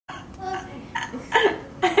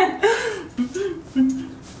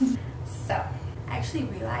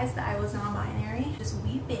actually realized that I was non-binary, just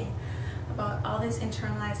weeping about all this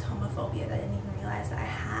internalized homophobia that I didn't even realize that I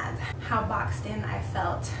had. How boxed in I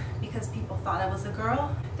felt because people thought I was a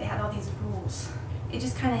girl. They had all these rules. It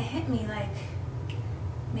just kind of hit me like,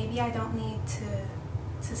 maybe I don't need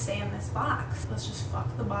to stay in this box. Let's just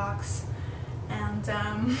fuck the box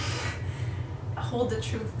and hold the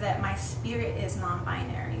truth that my spirit is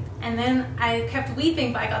non-binary. And then I kept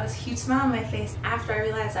weeping, but I got this huge smile on my face. After I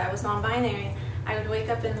realized I was non-binary, I would wake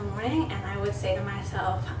up in the morning and I would say to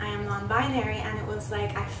myself, I am non-binary, and it was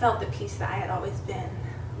like I felt the peace that I had always been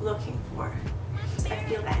looking for. I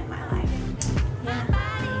feel that in my life.